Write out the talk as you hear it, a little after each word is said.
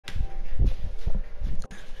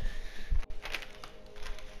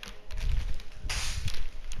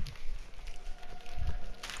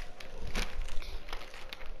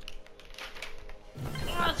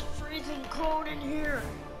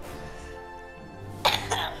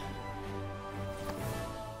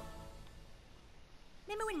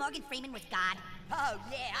Morgan Freeman was God? Oh,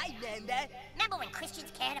 yeah, I remember. Remember when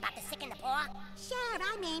Christians cared about the sick and the poor? Sure,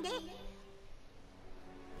 I remember.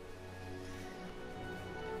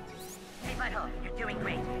 Hey, Butthole, you're doing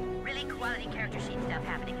great. Really quality character sheet stuff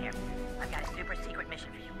happening here. I've got a super secret mission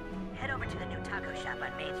for you. Head over to the new taco shop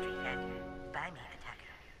on Main Street and buy me a taco.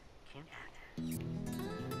 Tune out.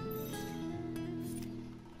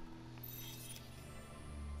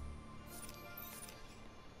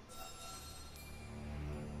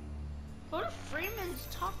 Go to Freeman's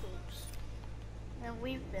Tacos. And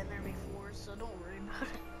we've been there before, so don't worry about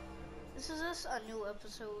it. This is just a new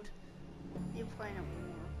episode. You're playing it more.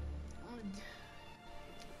 I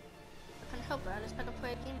can help out. I just gotta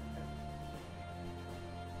play a game.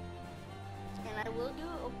 And I will do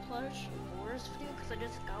a plush Wars video because I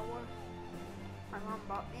just got one. My mom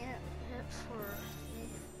bought me it for me.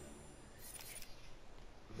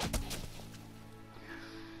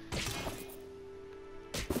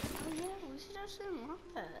 Oh yeah, we should actually unlock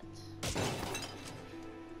that.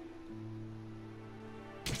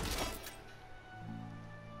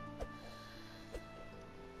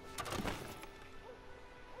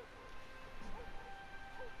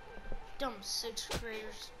 Dumb 6th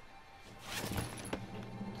graders.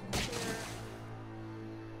 Here.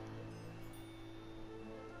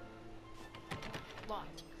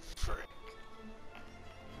 Locked. Frick.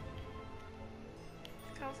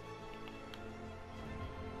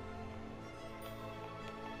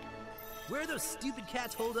 Where are those stupid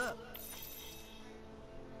cats holed up?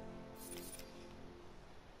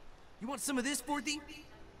 You want some of this, Forthy?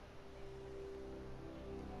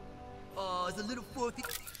 Oh, it's a little Forthy.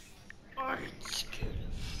 I'm scared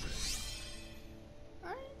of you.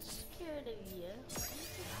 I'm scared of you. I'm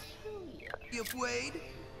gonna kill you. You afraid?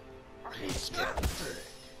 I'm scared of you.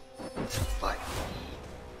 Fight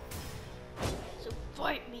me. So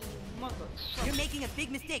fight me, you motherfucker. You're making a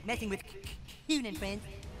big mistake messing with Kuhn and friends.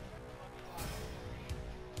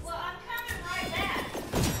 Well, I'm coming right back.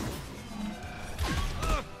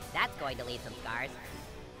 That's going to leave some scars.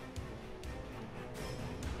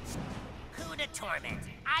 Who to torment?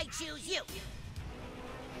 I choose you.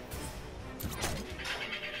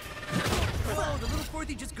 Whoa, the little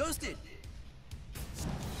Forthy just ghosted.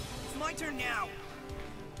 It's my turn now.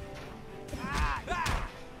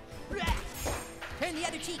 Turn the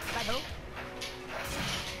other cheek, butthole.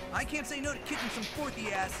 I can't say no to kicking some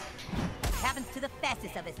Forthy ass. Happens to the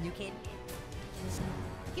fastest of us, new kid.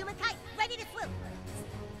 Human kite, ready to swoop.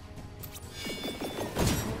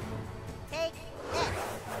 Take this.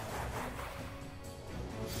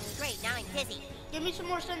 Great, now I'm dizzy. Give me some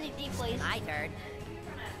more Sunday D, please. My turn.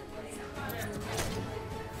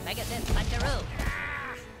 Pegasus Puncheroo.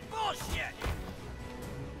 Bullshit!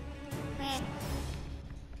 Man.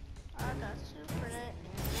 I got super net.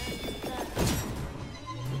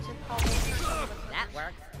 That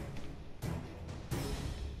works.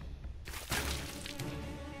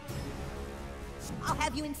 I'll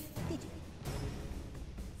have you in stitches.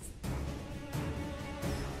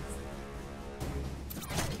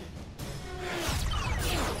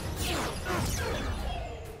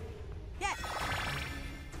 Yeah.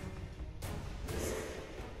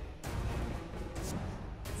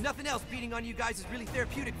 Nothing else beating on you guys is really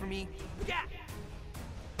therapeutic for me. Yeah!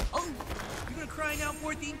 Oh! You gonna cry now,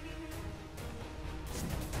 Forthy?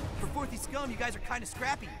 For Forthy scum, you guys are kinda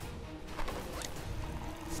scrappy.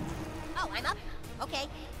 Oh, I'm up? Okay.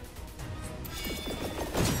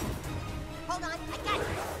 Hold on, I got you.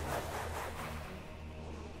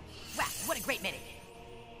 Wow, what a great minute.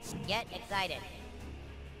 Get excited.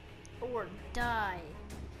 Or die.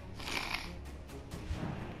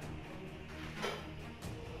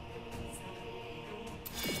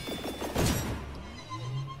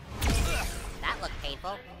 That looked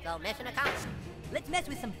painful, so mission accomplished. Let's mess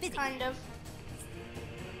with some physics. Kind of.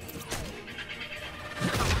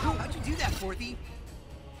 How'd you do that, Forthy?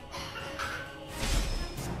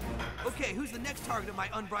 Okay, who's the next target of my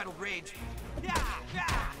unbridled rage? Yeah!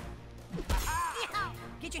 Yeah!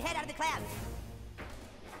 Get your head out of the clouds.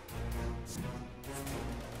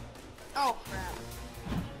 Oh, crap.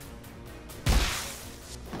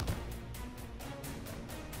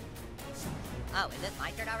 Oh, is this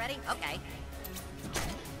my turn already? Okay.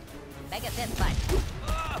 Mega fist punch.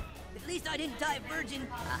 At least I didn't die a virgin.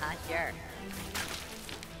 Sure.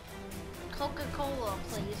 Coca-Cola,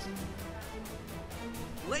 please.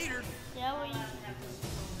 Later. Yeah, well,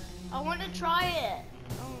 I want to try it.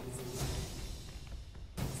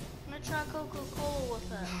 I'm gonna try Coca-Cola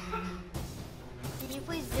with it. Can you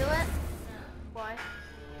please do it? Why?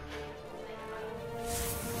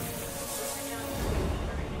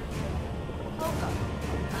 Coca.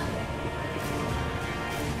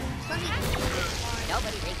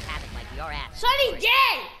 fast. Sonny J!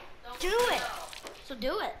 Do it! So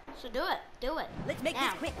do it. So do it. Do it. Let's make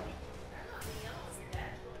Now. this quick.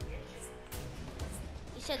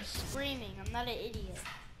 He said screaming. I'm not an idiot.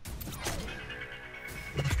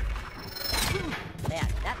 Man,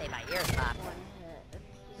 that made my ears pop. One hit.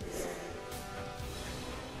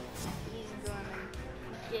 He's gonna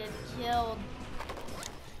get killed.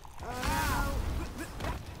 Oh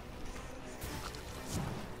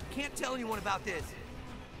Can't tell anyone about this.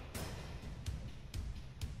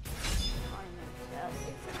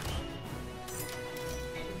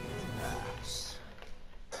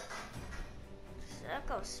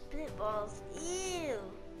 Echo spitballs. Ew.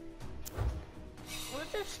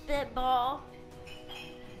 What's a spitball?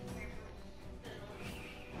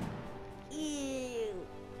 Ew.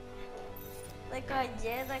 Like I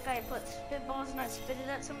did, like I put spitballs and I spit it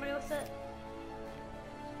at somebody with it.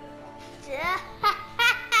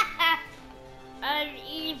 I'm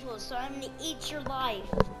evil, so I'm gonna eat your life.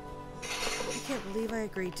 I can't believe I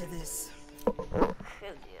agreed to this.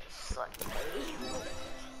 You suck evil.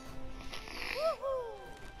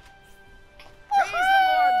 Praise the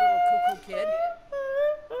Lord, little cuckoo kid.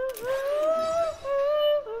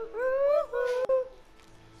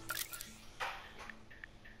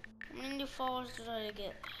 How many new followers did I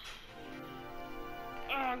get?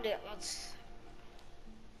 Oh, yeah, that's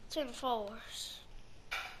 10 followers.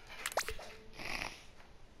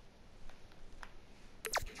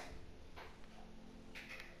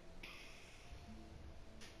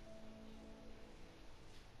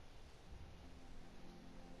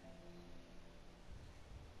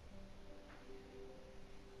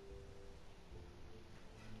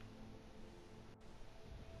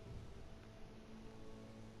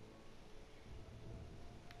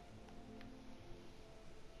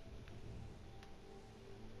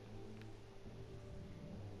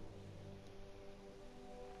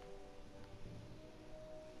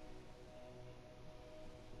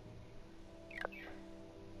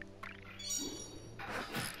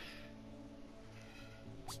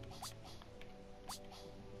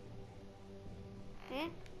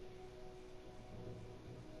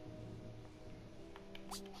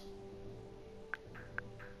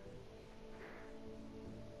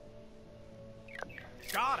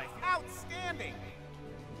 Got it. Outstanding.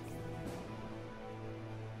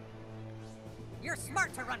 You're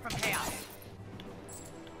smart to run from chaos.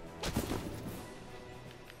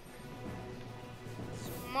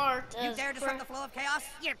 Smart You as dare disrupt the flow of chaos?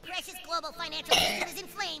 Your precious global financial system is in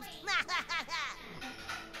flames.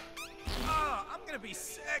 Oh, I'm gonna be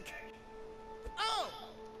sick. Oh!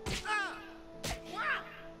 Ah! Wow!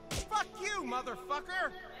 Fuck you,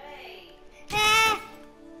 motherfucker!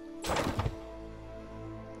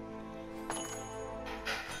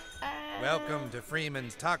 Welcome to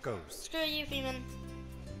Freeman's Tacos. Screw you, Freeman.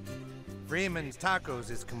 Freeman's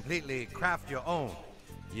Tacos is completely craft your own.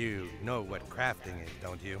 You know what crafting is,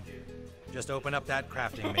 don't you? Just open up that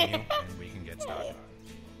crafting menu and we can get started.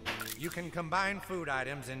 You can combine food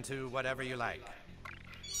items into whatever you like.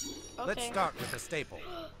 Okay. Let's start with the staple,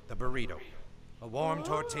 the burrito. A warm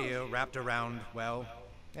tortilla wrapped around, well,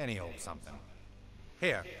 any old something.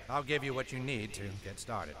 Here, I'll give you what you need to get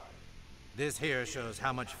started. This here shows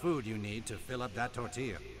how much food you need to fill up that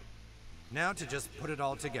tortilla. Now to just put it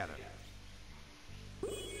all together.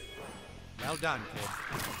 Well done, kid.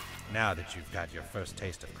 Now that you've got your first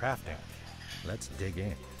taste of crafting, let's dig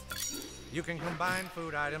in. You can combine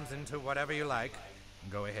food items into whatever you like.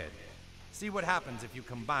 Go ahead. See what happens if you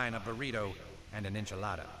combine a burrito and an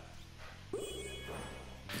enchilada.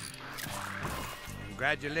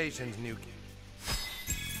 Congratulations, new kid.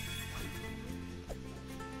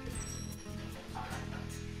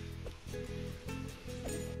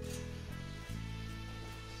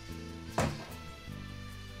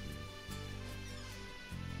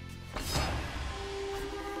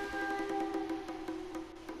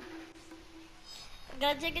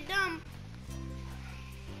 Gotta take a dump.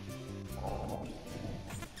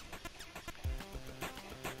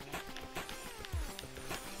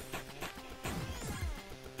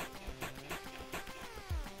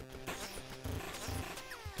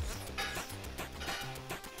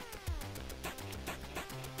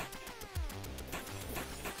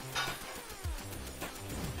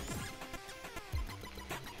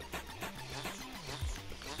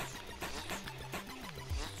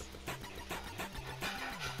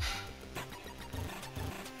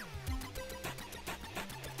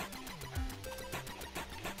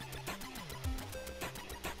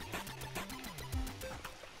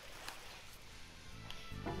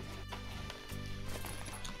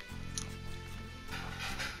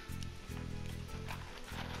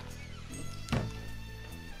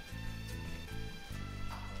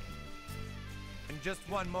 And just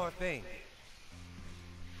one more thing.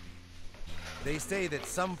 They say that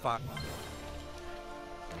some fuck.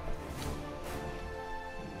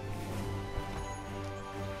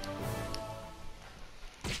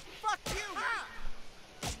 Fuck you! Ah!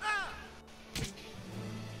 Ah!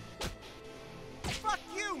 Fuck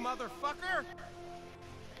you, motherfucker!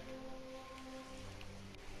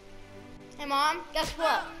 Hey, Mom, guess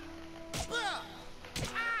what? Ah!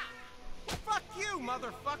 Fuck you,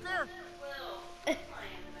 motherfucker!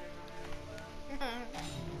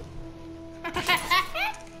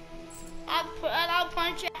 I'll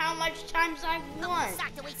punch it how much times I've won.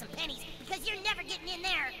 Socked away some pennies because you're never getting in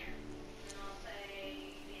there.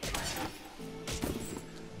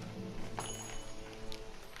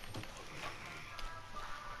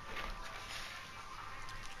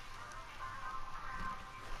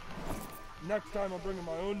 Next time I'm bringing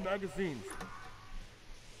my own magazines.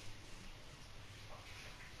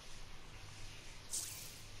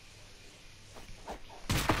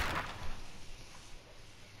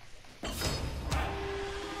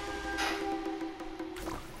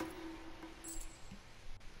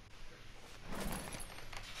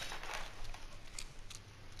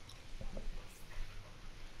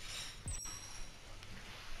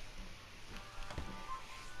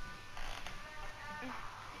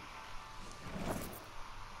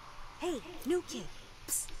 Hey, new kid.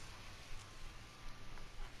 Psst.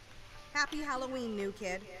 Happy Halloween, new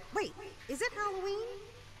kid. Wait, is it Halloween?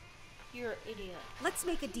 You're an idiot. Let's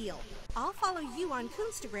make a deal. I'll follow you on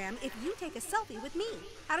Coonstagram if you take a selfie with me.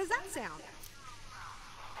 How does that sound?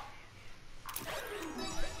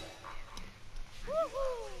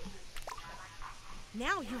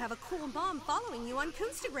 Now you have a cool mom following you on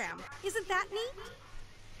Coonstagram. Isn't that neat?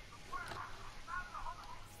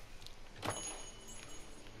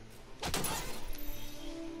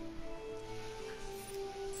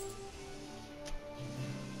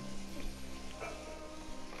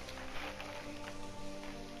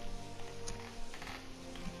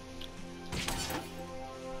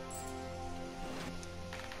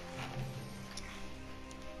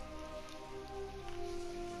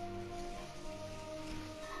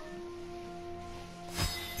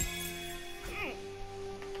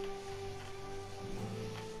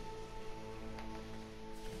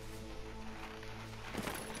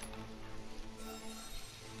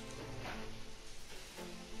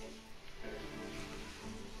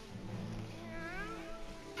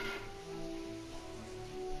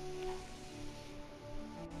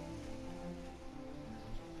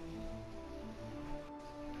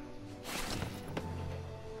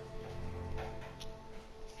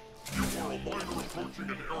 Minor approaching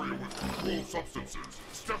an area with controlled substances.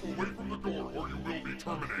 Step away from the door or you will be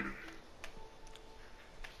terminated.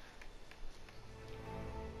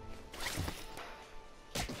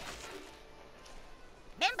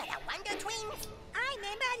 Remember the Wonder Twins? I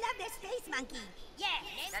remember. I love their space monkey. Yeah.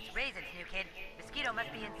 That's Raisins, new kid. Mosquito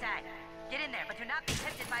must be inside. Get in there, but do not be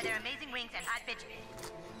tempted by their amazing wings and hot bitches.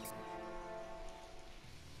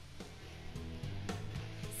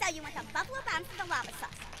 So you want the buffalo bombs for the lava sauce?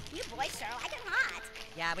 You boys sure like it hot.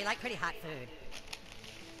 Yeah, we like pretty hot food.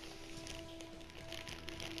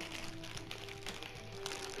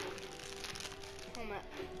 Over here,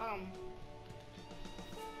 hon.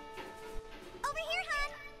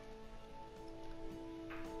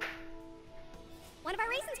 One of our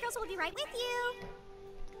Raisins girls will be right with you.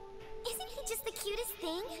 Isn't he just the cutest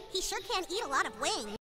thing? He sure can eat a lot of wings.